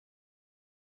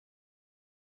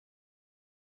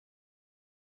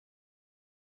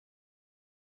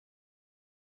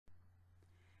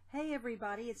Hey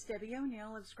everybody, it's Debbie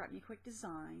O'Neill of Cricut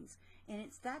Designs, and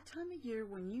it's that time of year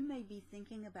when you may be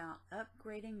thinking about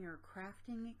upgrading your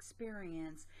crafting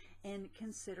experience and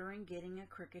considering getting a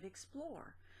Cricut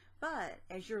Explorer. But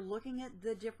as you're looking at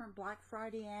the different Black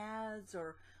Friday ads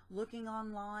or looking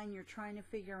online, you're trying to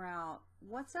figure out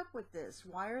what's up with this.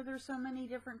 Why are there so many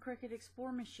different Cricut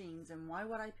Explorer machines, and why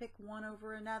would I pick one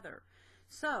over another?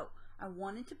 So I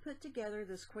wanted to put together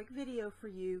this quick video for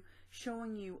you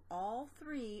showing you all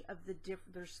three of the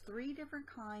there's three different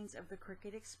kinds of the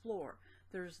Cricut Explorer.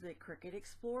 There's the Cricut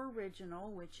Explorer Original,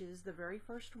 which is the very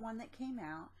first one that came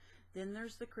out. Then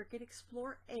there's the Cricut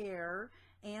Explorer Air,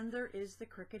 and there is the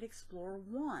Cricut Explorer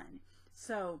One.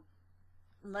 So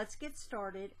let's get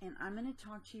started, and I'm going to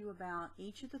talk to you about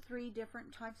each of the three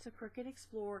different types of Cricut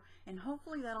Explorer, and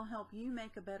hopefully that'll help you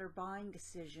make a better buying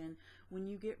decision when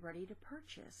you get ready to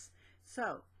purchase.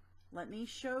 So let me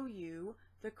show you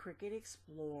the Cricut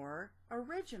Explorer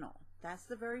Original. That's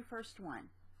the very first one.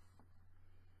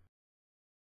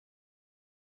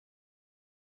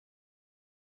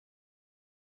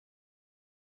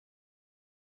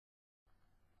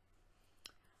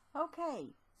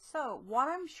 Okay, so what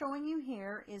I'm showing you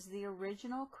here is the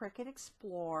original Cricut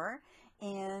Explorer,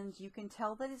 and you can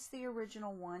tell that it's the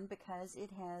original one because it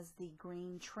has the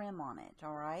green trim on it,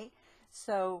 alright?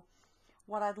 So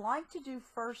what I'd like to do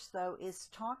first though is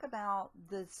talk about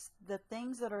the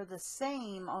things that are the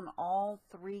same on all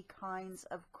three kinds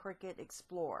of Cricut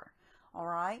Explorer,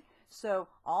 alright? So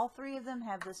all three of them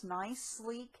have this nice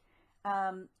sleek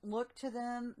look to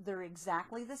them. They're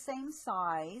exactly the same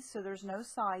size, so there's no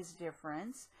size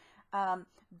difference. All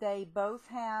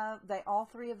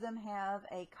three of them have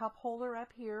a cup holder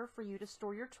up here for you to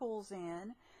store your tools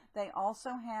in. They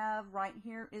also have, right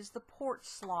here is the port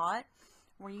slot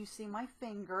where you see my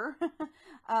finger.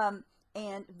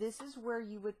 And this is where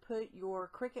you would put your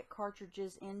Cricut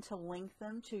cartridges in to link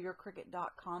them to your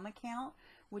Cricut.com account,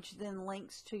 which then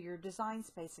links to your Design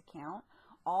Space account.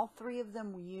 All three of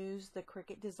them use the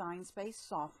Cricut Design Space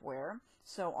software,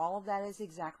 so all of that is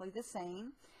exactly the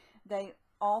same.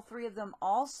 All three of them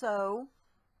also,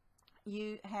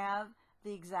 you have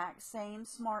the exact same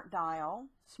smart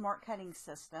cutting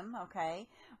system, okay,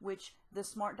 which the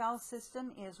smart dial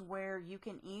system is where you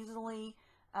can easily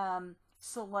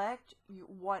select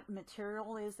what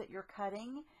material is that you're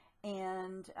cutting,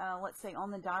 and let's say on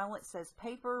the dial it says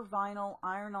paper, vinyl,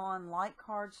 iron-on, light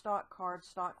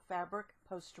cardstock, fabric,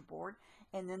 poster board,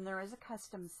 and then there is a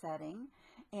custom setting,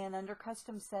 and under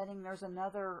custom setting there's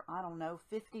another, I don't know,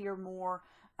 50 or more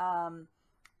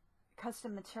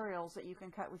custom materials that you can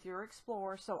cut with your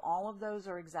Explorer. So all of those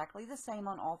are exactly the same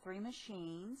on all three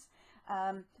machines.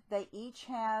 They each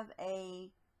have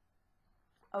a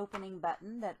opening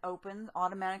button that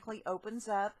automatically opens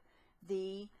up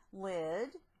the lid,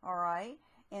 all right,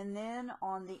 and then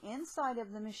on the inside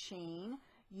of the machine,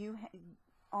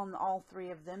 on all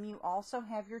three of them, you also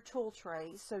have your tool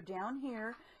trays. So down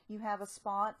here you have a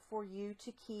spot for you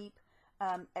to keep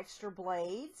extra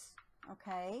blades,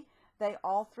 okay. They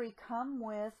all three come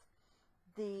with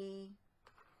the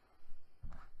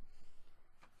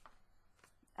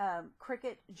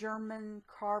Cricut German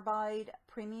Carbide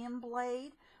Premium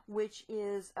blade, which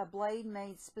is a blade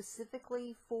made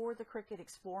specifically for the Cricut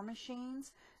Explorer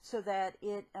machines so that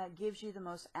it gives you the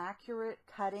most accurate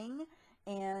cutting,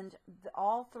 and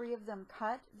all three of them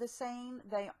cut the same.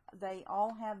 They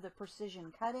all have the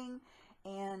precision cutting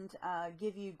and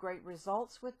give you great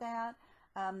results with that.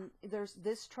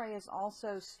 This tray is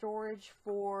also storage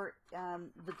for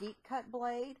the deep cut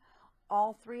blade.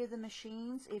 All three of the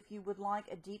machines, if you would like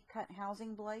a deep cut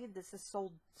housing blade, this is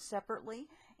sold separately,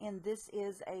 and this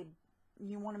is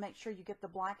you want to make sure you get the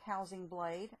black housing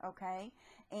blade, okay,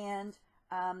 and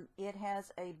it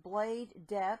has a blade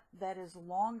depth that is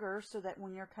longer so that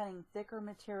when you're cutting thicker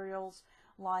materials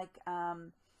like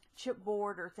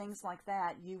chipboard or things like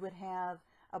that, you would have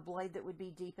a blade that would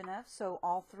be deep enough. So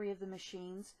all three of the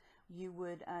machines you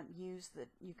would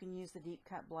you can use the deep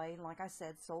cut blade, like I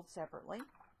said, sold separately.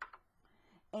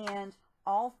 And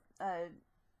all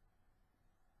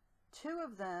two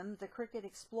of them, the Cricut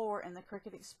Explorer and the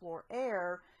Cricut Explorer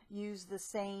Air, use the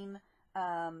same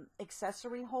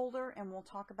accessory holder, and we'll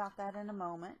talk about that in a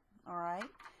moment, all right.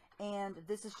 And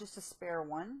this is just a spare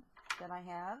one that I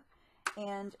have,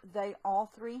 and they all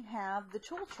three have the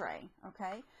tool tray,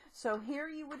 okay. So here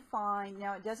you would find,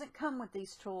 now it doesn't come with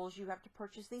these tools, you have to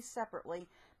purchase these separately,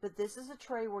 but this is a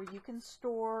tray where you can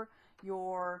store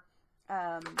your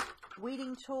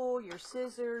weeding tool, your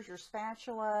scissors, your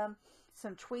spatula,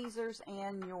 some tweezers,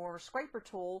 and your scraper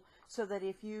tool, so that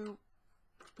if you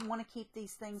want to keep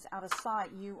these things out of sight,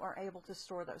 you are able to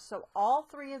store those. So all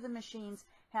three of the machines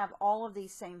have all of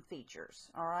these same features.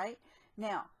 All right.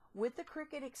 Now, with the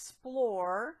Cricut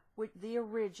Explore, with the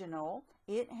original,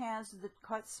 it has the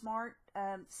Cut Smart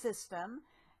system,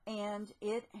 and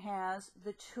it has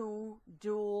the two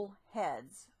dual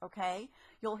heads. Okay.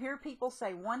 You'll hear people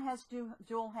say one has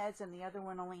dual heads and the other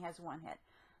one only has one head.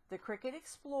 The Cricut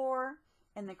Explore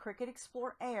and the Cricut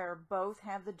Explore Air both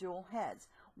have the dual heads.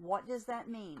 What does that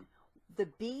mean? The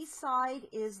B side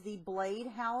is the blade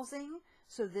housing,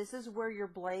 so this is where your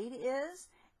blade is,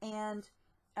 and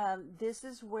this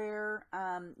is where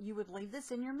you would leave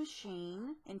this in your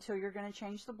machine until you're going to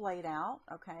change the blade out,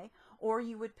 okay? Or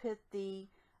you would put the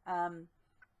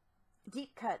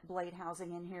deep cut blade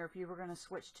housing in here if you were going to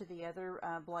switch to the other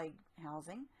blade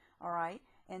housing, all right?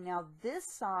 And now this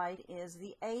side is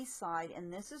the A side,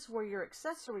 and this is where your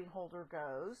accessory holder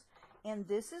goes, and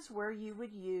this is where you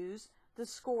would use the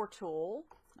score tool,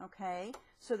 okay,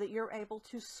 so that you're able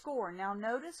to score. Now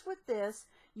notice with this,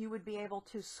 you would be able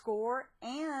to score,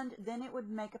 and then it would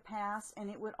make a pass, and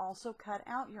it would also cut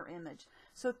out your image.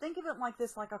 So think of it like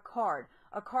this, like a card.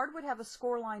 A card would have a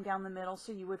score line down the middle,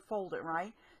 so you would fold it,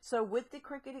 right? So with the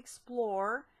Cricut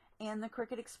Explore and the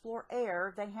Cricut Explore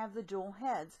Air, they have the dual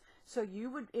heads. So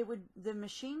the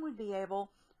machine would be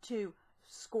able to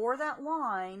score that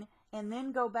line and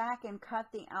then go back and cut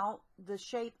the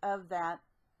shape of that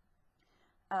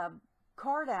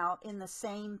card out in the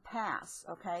same pass,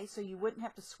 okay? So you wouldn't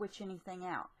have to switch anything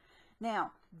out.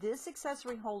 Now, this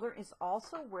accessory holder is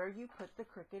also where you put the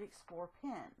Cricut Explore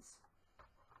pins.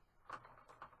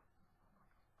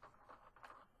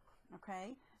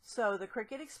 Okay, so the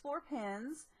Cricut Explore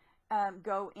pins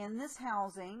go in this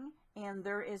housing, and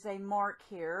there is a mark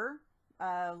here,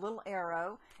 a little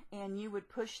arrow, and you would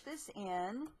push this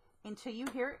in until you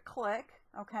hear it click,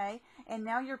 okay, and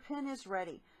now your pin is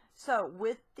ready. So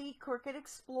with the Cricut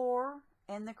Explore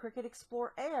and the Cricut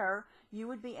Explore Air, you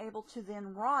would be able to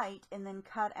then write and then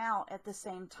cut out at the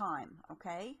same time,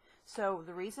 okay? So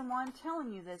the reason why I'm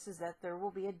telling you this is that there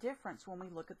will be a difference when we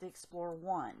look at the Explore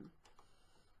 1.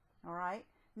 All right,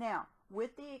 now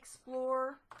with the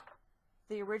Explore,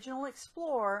 the original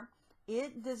Explore,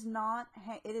 it does not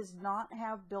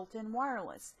have built-in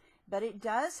wireless, but it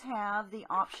does have the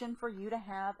option for you to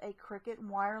have a Cricut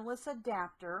wireless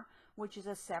adapter, which is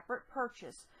a separate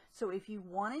purchase. So if you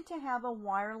wanted to have a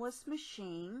wireless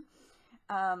machine,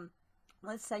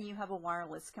 let's say you have a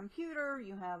wireless computer,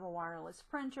 you have a wireless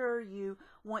printer, you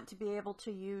want to be able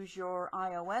to use your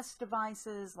iOS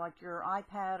devices like your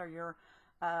iPad or your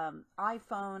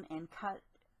iPhone and cut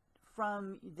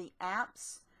from the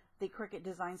apps, the Cricut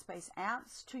Design Space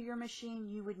apps to your machine,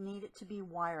 you would need it to be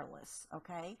wireless,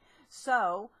 okay?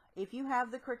 So if you have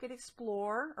the Cricut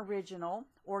Explore original,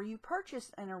 or you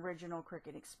purchased an original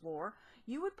Cricut Explore,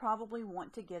 you would probably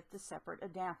want to get the separate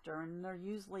adapter, and they're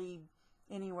usually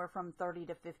anywhere from $30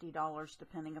 to $50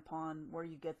 depending upon where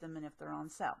you get them and if they're on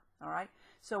sale. All right,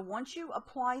 so once you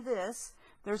apply this,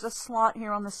 there's a slot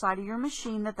here on the side of your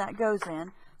machine that goes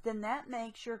in, then that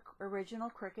makes your original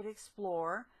Cricut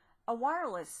Explore a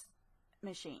wireless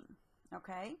machine.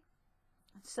 Okay,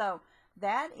 so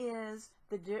that is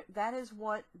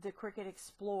what the Cricut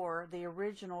Explore, the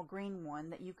original green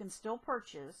one that you can still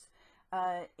purchase,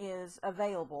 is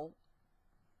available.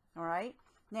 All right,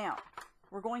 now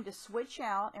we're going to switch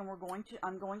out, and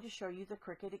I'm going to show you the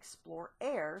Cricut Explore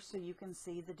Air so you can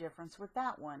see the difference with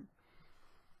that one.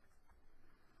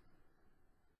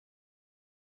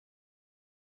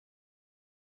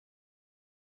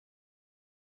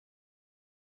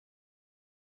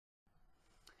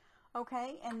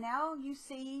 Okay, and now you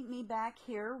see me back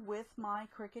here with my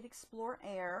Cricut Explore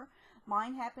Air.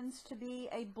 Mine happens to be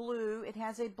a blue. It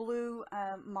has a blue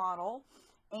model,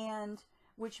 and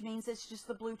which means it's just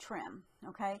the blue trim,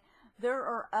 okay? There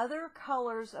are other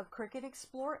colors of Cricut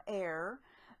Explore Air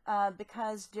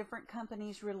because different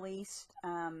companies released,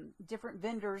 different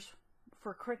vendors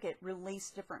for Cricut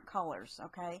release different colors,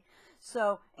 okay?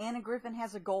 So Anna Griffin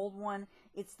has a gold one.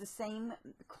 It's the same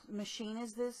machine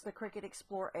as this, the Cricut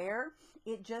Explore Air.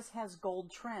 It just has gold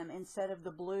trim. Instead of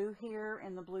the blue here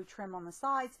and the blue trim on the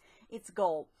sides, it's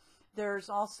gold. There's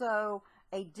also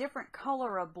a different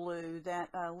color of blue that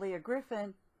Leah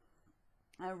Griffin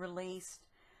released.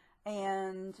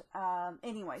 And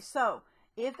anyway, so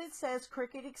if it says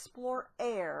Cricut Explore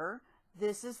Air,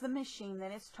 this is the machine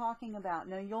that it's talking about.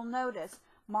 Now you'll notice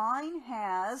mine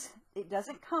has, it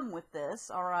doesn't come with this,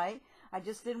 all right? I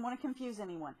just didn't want to confuse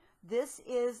anyone. This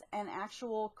is an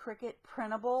actual Cricut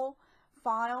printable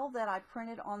file that I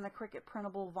printed on the Cricut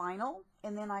printable vinyl,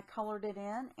 and then I colored it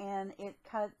in, and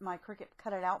my Cricut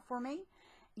cut it out for me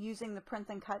using the print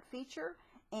and cut feature.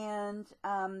 and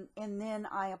then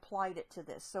I applied it to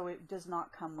this. So it does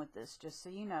not come with this, just so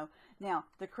you know. Now,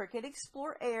 the Cricut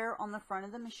Explore Air on the front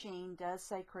of the machine does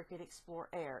say Cricut Explore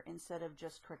Air instead of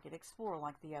just Cricut Explore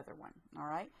like the other one. All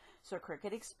right, so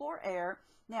Cricut Explore Air.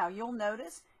 Now, you'll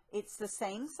notice it's the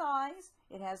same size.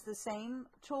 It has the same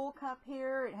tool cup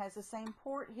here. It has the same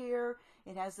port here.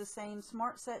 It has the same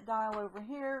Smart Set dial over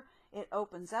here. It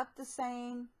opens up the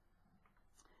same.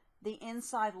 The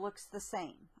inside looks the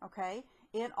same, okay?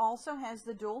 It also has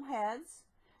the dual heads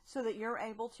so that you're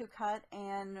able to cut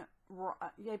and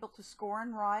you're able to score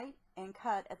and write and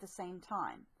cut at the same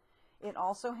time. It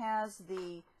also has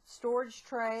the storage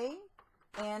tray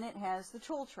and it has the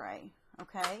tool tray,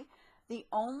 okay? The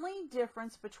only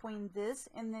difference between this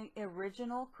and the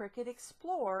original Cricut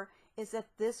Explore is that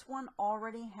this one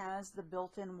already has the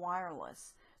built-in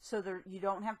wireless. So there, you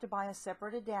don't have to buy a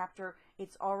separate adapter.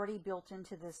 It's already built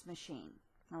into this machine.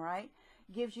 All right,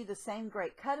 gives you the same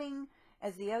great cutting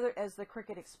as the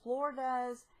Cricut Explore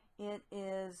does. It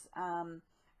is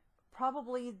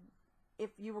probably, if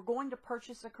you were going to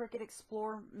purchase a Cricut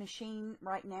Explore machine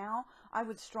right now, I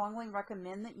would strongly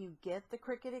recommend that you get the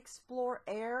Cricut Explore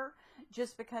Air,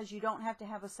 just because you don't have to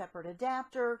have a separate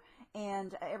adapter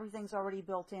and everything's already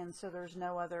built in, so there's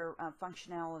no other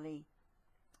functionality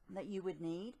that you would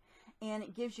need, and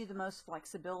it gives you the most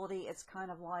flexibility. It's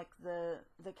kind of like the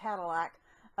Cadillac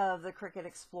of the Cricut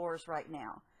Explorers right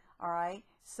now. All right,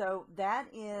 so that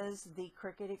is the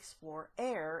Cricut Explore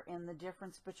Air, and the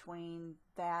difference between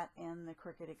that and the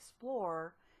Cricut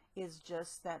Explorer is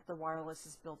just that the wireless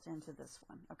is built into this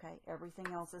one. Okay, everything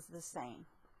else is the same.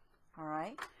 All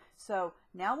right, so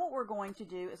now what we're going to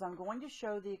do is I'm going to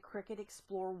show the Cricut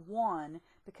Explore 1,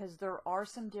 because there are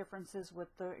some differences with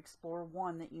the Explore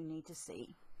 1 that you need to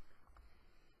see.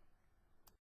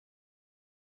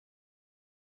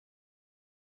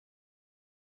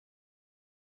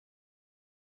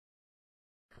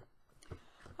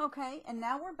 Okay, and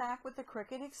now we're back with the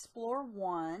Cricut Explore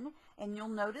 1, and you'll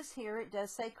notice here it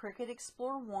does say Cricut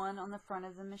Explore 1 on the front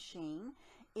of the machine.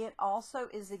 It also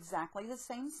is exactly the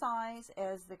same size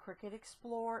as the Cricut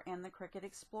Explore and the Cricut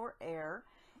Explore Air.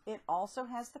 It also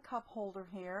has the cup holder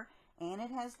here, and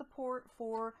it has the port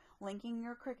for linking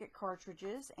your Cricut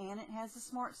cartridges, and it has the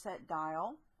Smart Set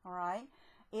dial. All right.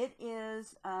 It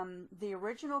is the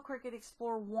original Cricut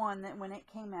Explore 1 that when it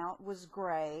came out was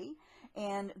gray,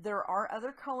 and there are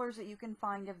other colors that you can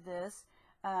find of this.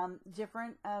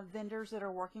 Different vendors that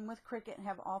are working with Cricut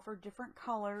have offered different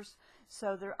colors.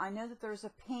 So there, I know that there's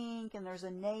a pink and there's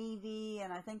a navy,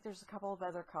 and I think there's a couple of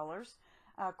other colors.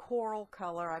 Coral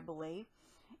color, I believe.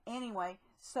 Anyway,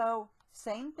 so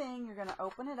same thing. You're going to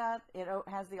open it up. It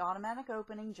has the automatic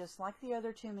opening just like the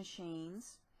other two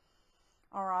machines.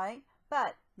 All right.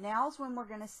 But now's when we're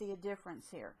going to see a difference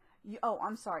here.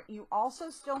 I'm sorry. You also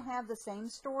still have the same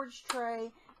storage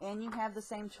tray and you have the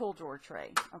same tool drawer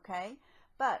tray. Okay.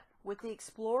 But with the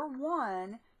Explore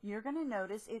 1, you're going to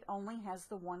notice it only has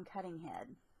the one cutting head.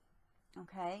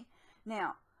 Okay.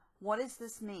 Now, what does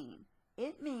this mean?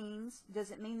 It means,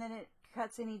 does it mean that it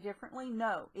cuts any differently?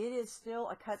 No. It is still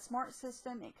a Cut Smart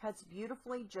system. It cuts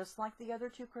beautifully just like the other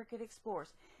two Cricut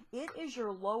Explorers. It is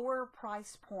your lower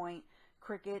price point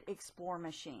Cricut Explore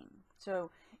machine. So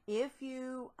if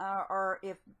you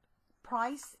if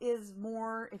price is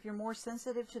more, if you're more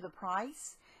sensitive to the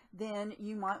price, then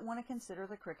you might want to consider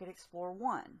the Cricut Explore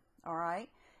 1. All right.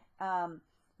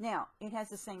 Now it has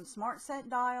the same Smart Set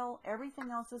dial. Everything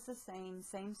else is the same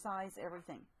size,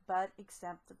 everything, but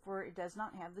except for it does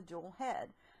not have the dual head.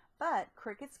 But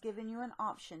Cricut's given you an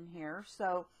option here.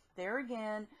 So there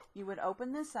again, you would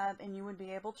open this up and you would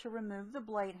be able to remove the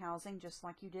blade housing just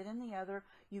like you did in the other.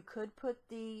 You could put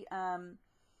the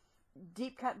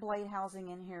deep cut blade housing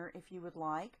in here if you would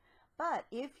like. But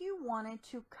if you wanted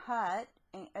to cut,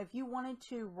 if you wanted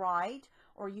to write,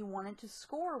 or you wanted to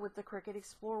score with the Cricut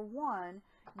Explore 1,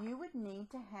 you would need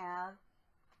to have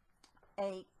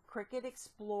a Cricut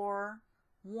Explore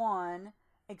 1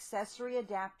 accessory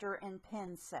adapter and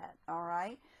pin set. All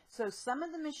right, so some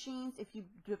of the machines, if you,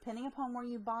 depending upon where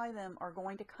you buy them, are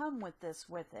going to come with this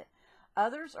with it.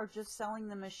 Others are just selling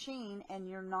the machine and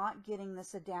you're not getting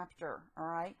this adapter. All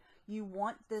right, you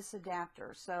want this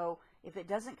adapter. So if it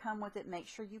doesn't come with it, make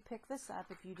sure you pick this up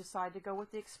if you decide to go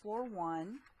with the Explore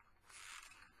 1.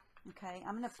 Okay,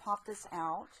 I'm going to pop this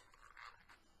out.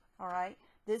 All right,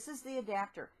 this is the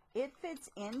adapter. It fits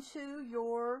into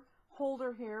your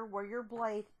holder here where your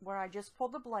blade, where I just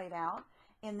pulled the blade out,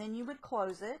 and then you would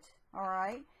close it. All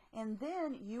right, and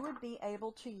then you would be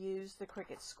able to use the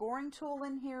Cricut scoring tool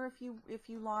in here if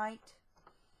you liked.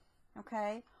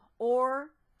 Okay, or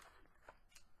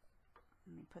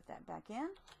let me put that back in.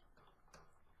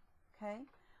 okay?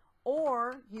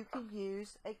 Or you could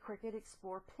use a Cricut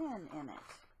Explore pen in it,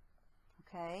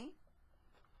 okay?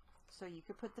 So you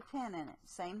could put the pen in it.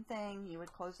 Same thing, you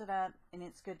would close it up and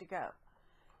it's good to go.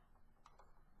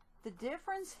 The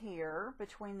difference here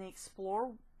between the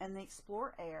Explore and the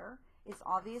Explore Air is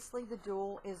obviously the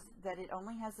dual is that it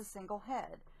only has a single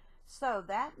head. So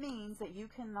that means that you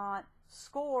cannot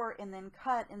score and then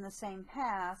cut in the same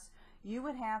pass. You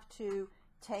would have to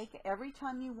take, every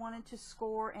time you wanted to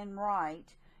score and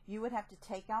write, you would have to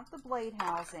take out the blade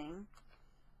housing,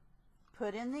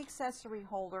 put in the accessory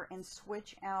holder, and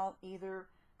switch out either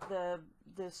the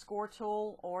score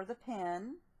tool or the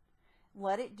pen.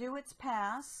 Let it do its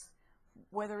pass,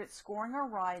 whether it's scoring or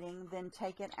writing, then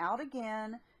take it out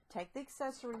again, take the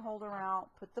accessory holder out,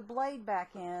 put the blade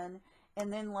back in,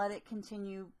 and then let it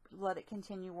continue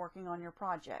working on your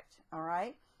project. All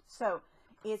right? So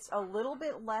it's a little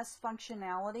bit less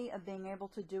functionality of being able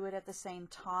to do it at the same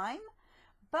time,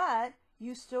 but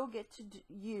you still get to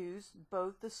use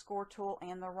both the score tool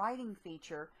and the writing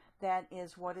feature. That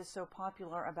is what is so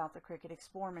popular about the Cricut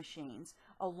Explore machines,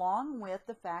 along with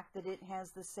the fact that it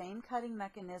has the same cutting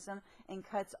mechanism and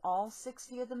cuts all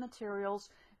 60 of the materials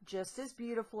just as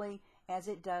beautifully as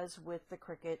it does with the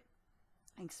Cricut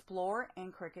Explore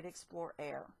and Cricut Explore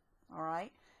Air. All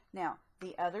right. Now,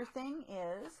 the other thing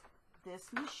is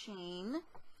this machine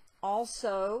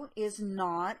also is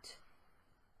not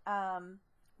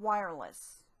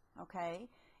wireless. Okay.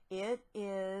 It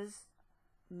is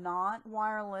not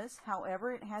wireless.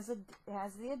 However, it has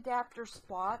the adapter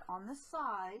slot on the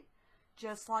side,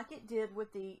 just like it did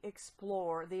with the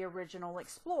Explore, the original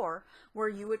Explore, where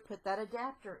you would put that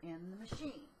adapter in the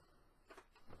machine.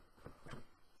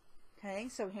 Okay,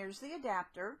 so here's the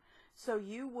adapter. So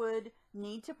you would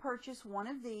need to purchase one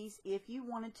of these if you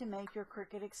wanted to make your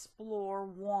Cricut Explore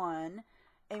 1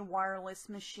 a wireless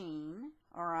machine.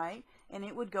 All right, and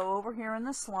it would go over here in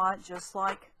the slot just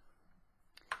like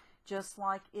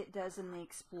it does in the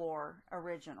Explore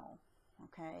original.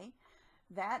 Okay,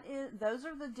 those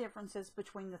are the differences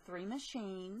between the three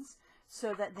machines,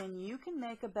 so that then you can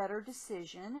make a better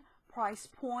decision. Price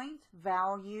point,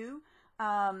 value.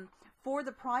 For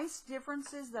the price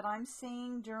differences that I'm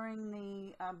seeing during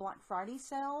the Black Friday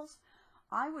sales,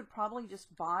 I would probably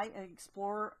just buy an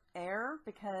Explore Air,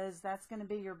 because that's going to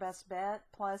be your best bet.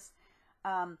 Plus,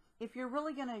 if you're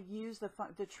really going to use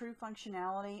the true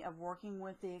functionality of working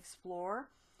with the Explore,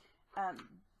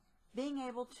 being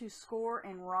able to score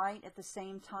and write at the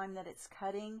same time that it's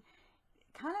cutting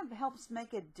kind of helps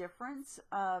make a difference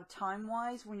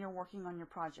time-wise when you're working on your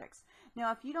projects.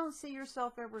 Now, if you don't see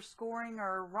yourself ever scoring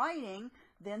or writing,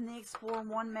 then the Explore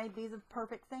 1 may be the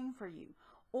perfect thing for you.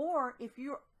 Or if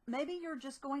maybe you're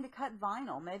just going to cut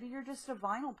vinyl. Maybe you're just a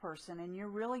vinyl person and you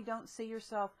really don't see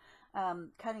yourself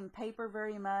cutting paper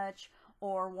very much,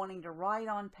 or wanting to write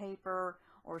on paper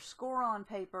or score on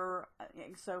paper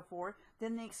and so forth,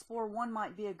 then the Explore 1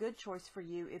 might be a good choice for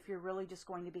you if you're really just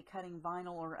going to be cutting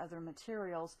vinyl or other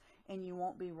materials and you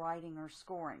won't be writing or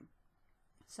scoring.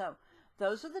 So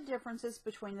those are the differences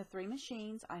between the three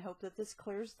machines. I hope that this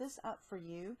clears this up for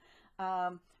you.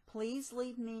 Please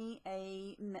leave me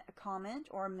a comment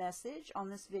or a message on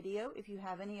this video if you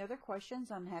have any other questions.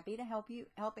 I'm happy to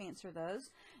help answer those.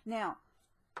 Now,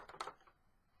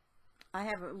 I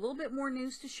have a little bit more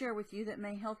news to share with you that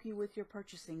may help you with your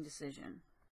purchasing decision.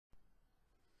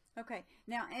 Okay,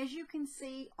 now as you can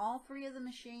see, all three of the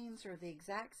machines are the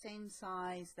exact same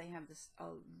size. They have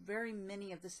very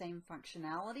many of the same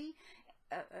functionality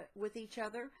with each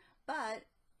other, but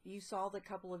you saw the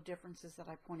couple of differences that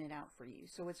I pointed out for you.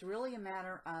 So it's really a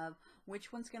matter of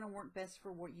which one's going to work best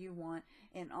for what you want,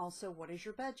 and also what is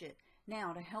your budget.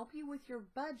 Now, to help you with your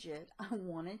budget, I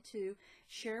wanted to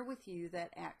share with you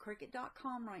that at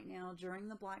Cricut.com right now, during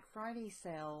the Black Friday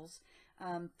sales,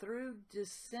 through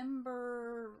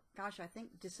December, gosh, I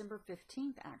think December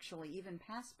 15th actually, even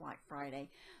past Black Friday,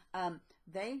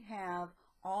 they have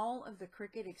all of the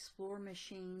Cricut Explore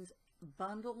machines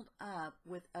bundled up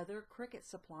with other Cricut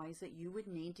supplies that you would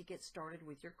need to get started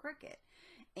with your Cricut.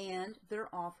 And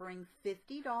they're offering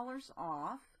 $50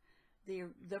 off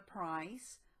the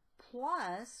price.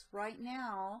 Plus, right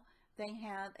now, they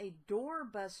have a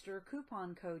doorbuster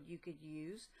coupon code you could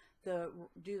use.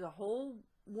 Do the whole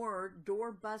word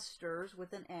doorbusters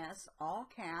with an S, all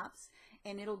caps,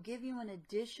 and it'll give you an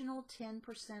additional 10%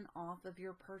 off of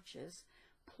your purchase.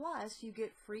 Plus, you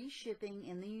get free shipping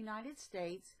in the United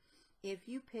States if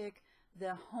you pick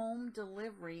the home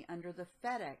delivery under the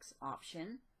FedEx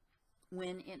option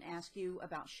when it asks you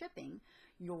about shipping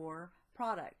your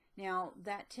product. Now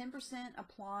that 10%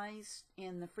 applies,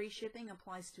 and the free shipping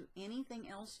applies to anything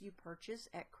else you purchase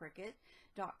at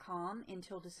Cricut.com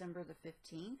until December the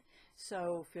 15th.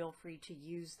 So feel free to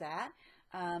use that.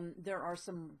 There are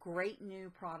some great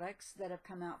new products that have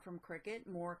come out from Cricut,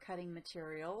 more cutting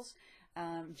materials.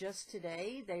 Just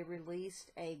today they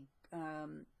released a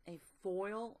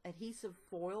adhesive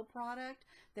foil product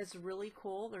that's really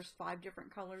cool. There's 5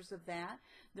 different colors of that.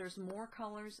 There's more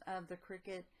colors of the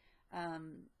Cricut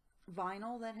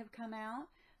vinyl that have come out.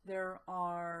 There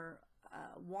are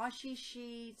washi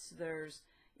sheets. There's,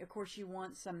 of course, you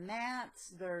want some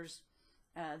mats. There's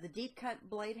the deep cut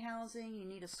blade housing. You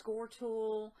need a score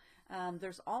tool.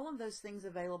 There's all of those things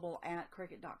available at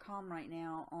Cricut.com right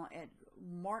now at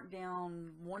marked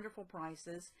down wonderful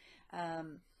prices.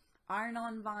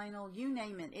 Iron-on vinyl, you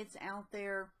name it, it's out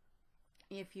there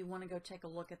if you want to go take a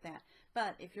look at that.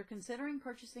 But if you're considering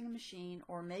purchasing a machine,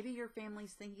 or maybe your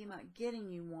family's thinking about getting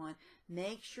you one,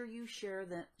 make sure you share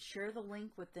the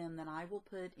link with them that I will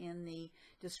put in the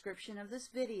description of this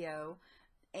video,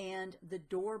 and the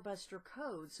doorbuster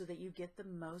code, so that you get the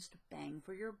most bang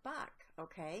for your buck.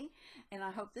 Okay, and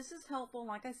I hope this is helpful.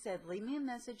 Like I said, leave me a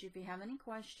message if you have any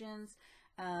questions,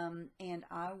 and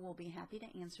I will be happy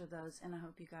to answer those. And I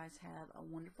hope you guys have a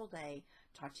wonderful day.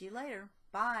 Talk to you later.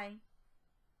 Bye.